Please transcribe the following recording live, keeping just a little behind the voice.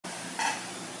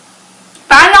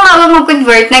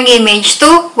mag-convert ng image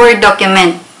to Word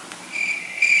document?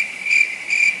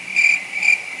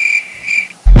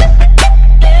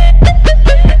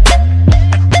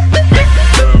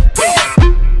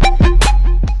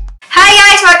 Hi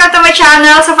guys! Welcome to my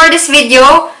channel. So for this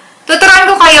video, tuturuan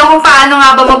ko kayo kung paano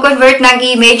nga ba mag-convert ng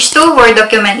image to Word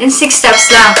document in 6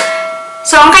 steps lang.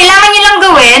 So ang kailangan nyo lang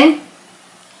gawin,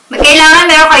 kailangan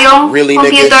meron kayong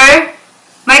computer,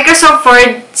 Microsoft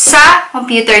Word sa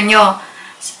computer nyo.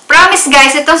 Promise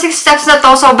guys, itong 6 steps na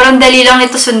to, sobrang dali lang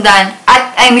nito sundan.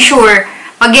 At I'm sure,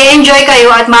 mag-e-enjoy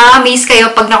kayo at ma-amaze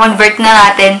kayo pag na-convert na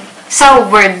natin sa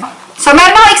Word. So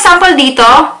meron akong example dito.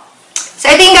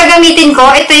 So ito yung gagamitin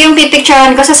ko. Ito yung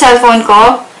pipicturean ko sa cellphone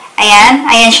ko. Ayan,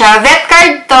 ayan siya. Vet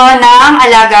card to ng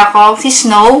alaga ko, si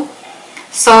Snow.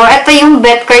 So ito yung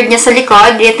vet card niya sa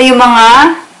likod. Ito yung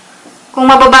mga, kung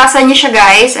mababasa niyo siya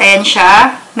guys, ayan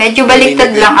siya. Medyo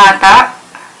baliktad lang ata.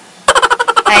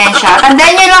 Ayan siya.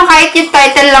 Tandaan niyo lang kahit yung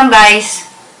title lang guys.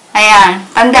 Ayan.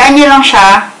 Tandaan niyo lang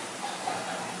siya.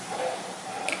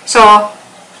 So,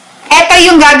 eto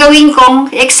yung gagawin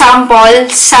kong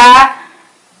example sa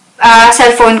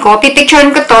cellphone ko.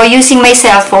 Pipicturean ko to using my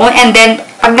cellphone. And then,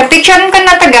 pag na-picturean ko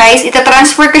na to guys,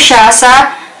 itatransfer ko siya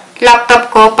sa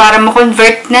laptop ko para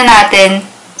ma-convert na natin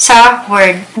sa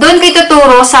Word. Doon ko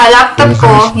ituturo sa laptop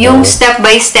ko yung step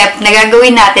by step na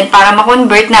gagawin natin para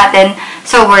ma-convert natin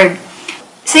sa Word.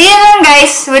 So, yun lang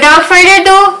guys. Without further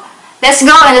ado, let's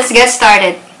go and let's get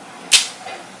started.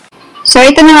 So,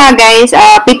 ito na nga guys.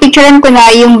 Pipicturean ko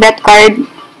na yung vet card.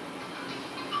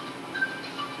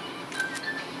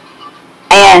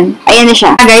 Ayan. Ayan na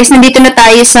siya. Guys, nandito na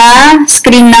tayo sa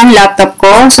screen ng laptop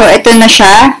ko. So, ito na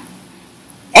siya.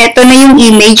 Ito na yung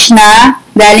image na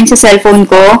galing sa cellphone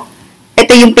ko.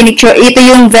 Ito yung pinicture, ito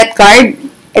yung vet card.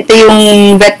 Ito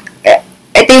yung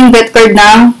vet card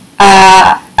ng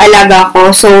alaga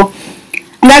ko. So,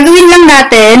 ang gagawin lang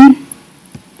natin,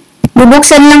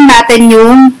 bubuksan lang natin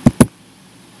yung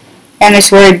MS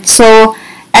Word. So,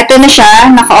 ito na siya,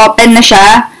 naka-open na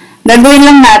siya. Gagawin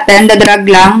lang natin, dadrag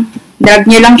lang. Drag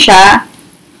nyo lang siya.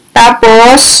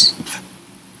 Tapos,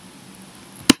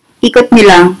 ikot nyo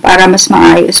lang para mas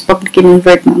maayos pag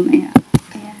kinonvert mamaya.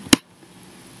 Ayan.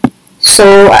 So,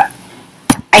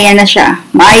 ayan na siya.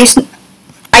 Maayos.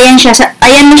 Ayan siya.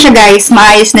 Ayan na siya guys.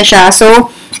 Maayos na siya.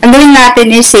 So, ang gawin natin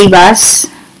is save as.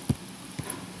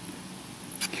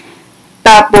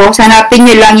 Tapos, hanapin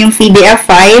nyo lang yung PDF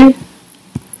file.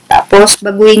 Tapos,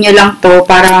 baguhin nyo lang to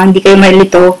para hindi kayo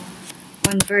malito.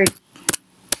 Convert.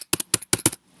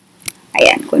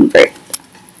 Ayan, convert.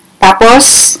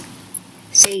 Tapos,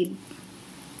 save.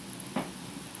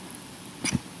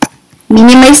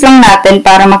 Minimize lang natin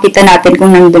para makita natin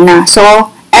kung nandun na. So,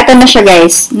 eto na siya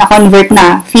guys. Na-convert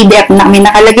na. PDF na. May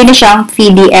nakalagay na siyang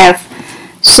PDF.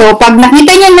 So, pag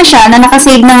nakita niyo na siya, na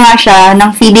nakasave na nga siya ng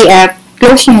PDF,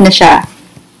 close nyo na siya.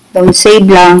 Don't save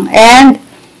lang. And,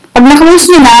 pag na-close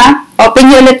nyo na, open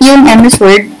nyo ulit yung MS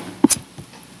Word.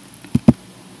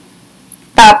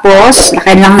 Tapos,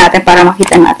 lakayin lang natin para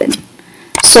makita natin.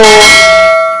 So,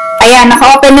 ayan,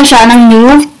 naka-open na siya ng new.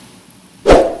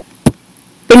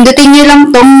 Pindutin nyo lang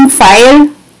tong file,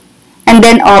 and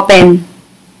then open.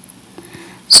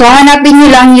 So, hanapin nyo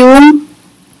lang yung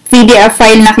PDF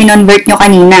file na kinonvert nyo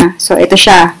kanina. So, ito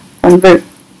siya, convert.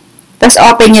 Tapos,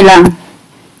 open nyo lang.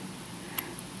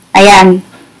 Ayan.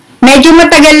 Medyo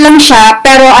matagal lang siya,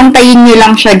 pero antayin nyo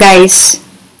lang siya, guys.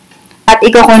 At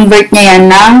i-convert nyo yan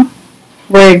ng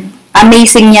Word.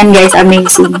 Amazing yan, guys.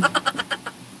 Amazing.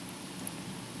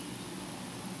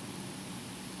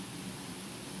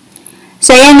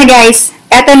 So, ayan na guys.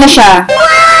 Eto na siya.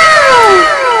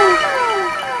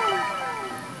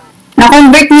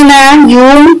 Na-convert nyo na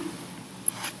yung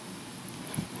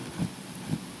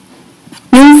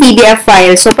PDF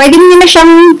file. So, pwede nyo na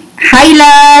siyang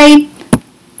highlight,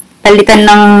 palitan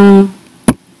ng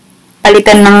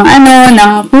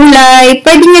ng kulay.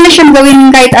 Pwede nyo na siyang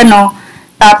gawin kahit ano.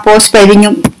 Tapos, pwede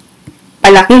nyo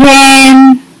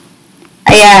palakihin.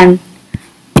 Ayan.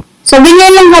 So,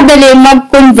 ganyan lang kadali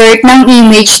mag-convert ng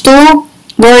image to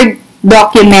Word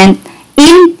document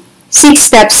in 6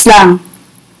 steps lang.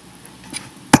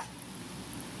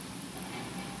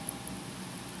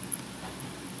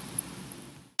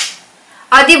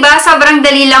 O, diba? Sobrang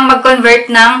dali lang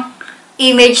mag-convert ng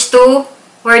image to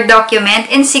Word document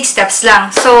in 6 steps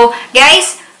lang. So,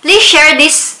 guys, please share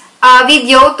this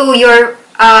video to your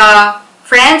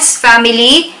friends,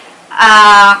 family,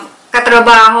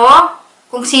 katrabaho,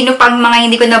 kung sino pang mga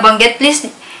hindi ko nabanggit. Please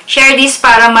share this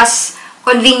para mas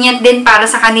convenient din para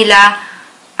sa kanila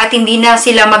at hindi na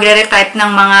sila magre-retype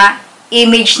ng mga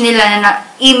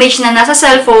image na nasa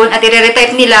cellphone at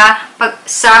i-retype nila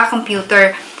sa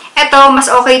computer. Ito, mas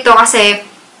okay to kasi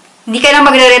hindi ka na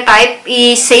magre-retype,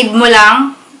 i-save mo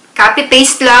lang,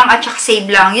 copy-paste lang, at saka save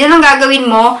lang. Yun ang gagawin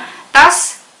mo.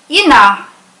 Tapos, yun na.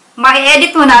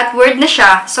 Ma-edit mo na at Word na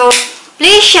siya. So,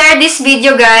 please share this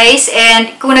video guys.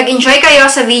 And kung nag-enjoy kayo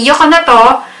sa video ko na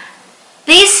to,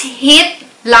 please hit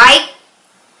like,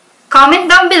 comment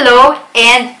down below,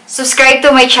 and subscribe to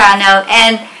my channel.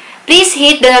 And please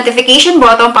hit the notification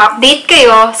button pa-update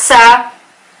kayo sa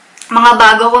mga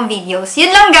bago kong videos.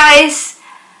 Yun lang guys.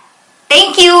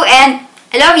 Thank you and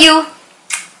I love you.